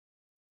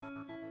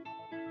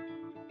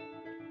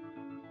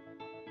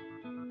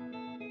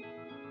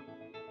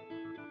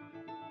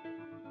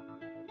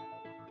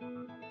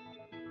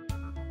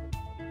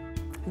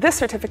This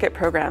certificate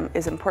program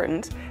is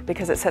important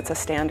because it sets a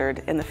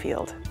standard in the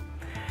field.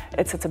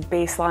 It sets a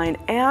baseline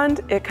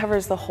and it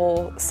covers the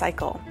whole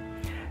cycle.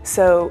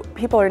 So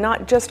people are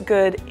not just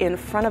good in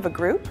front of a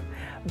group,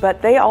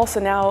 but they also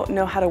now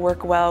know how to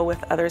work well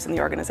with others in the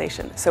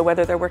organization. So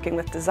whether they're working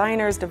with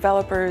designers,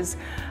 developers,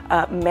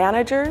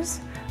 managers,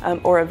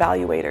 or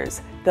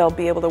evaluators, they'll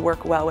be able to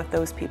work well with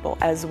those people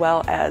as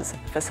well as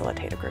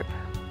facilitate a group.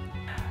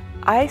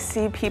 I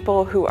see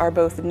people who are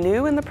both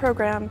new in the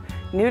program,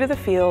 new to the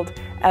field,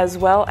 as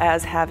well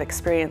as have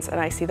experience, and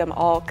I see them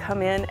all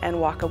come in and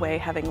walk away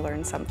having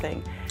learned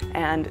something,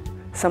 and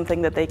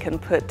something that they can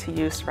put to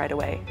use right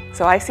away.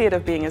 So I see it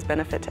as being a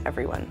benefit to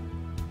everyone.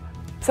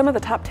 Some of the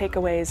top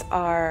takeaways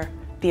are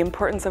the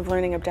importance of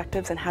learning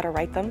objectives and how to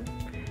write them.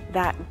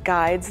 That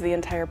guides the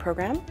entire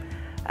program.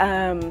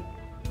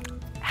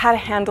 How to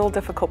handle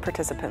difficult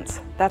participants.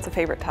 That's a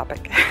favorite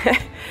topic.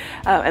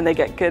 And they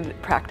get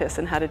good practice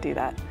in how to do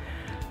that.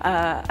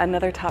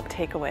 Another top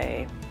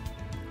takeaway,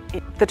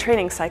 the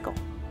training cycle.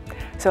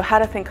 So how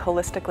to think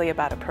holistically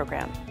about a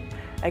program.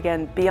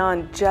 Again,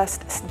 beyond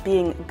just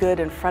being good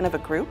in front of a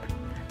group,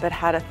 but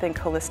how to think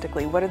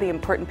holistically. What are the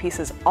important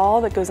pieces?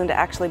 All that goes into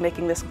actually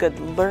making this good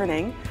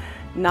learning,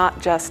 not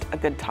just a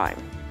good time.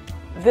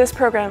 This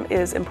program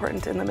is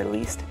important in the Middle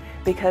East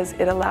because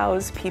it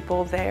allows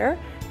people there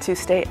to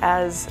stay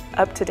as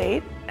up to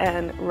date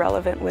and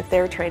relevant with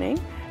their training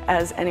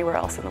as anywhere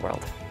else in the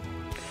world.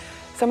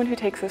 Someone who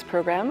takes this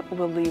program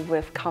will leave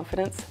with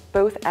confidence,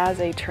 both as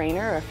a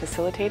trainer or a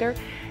facilitator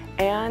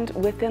and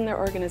within their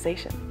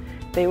organization.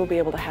 They will be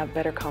able to have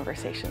better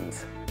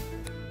conversations.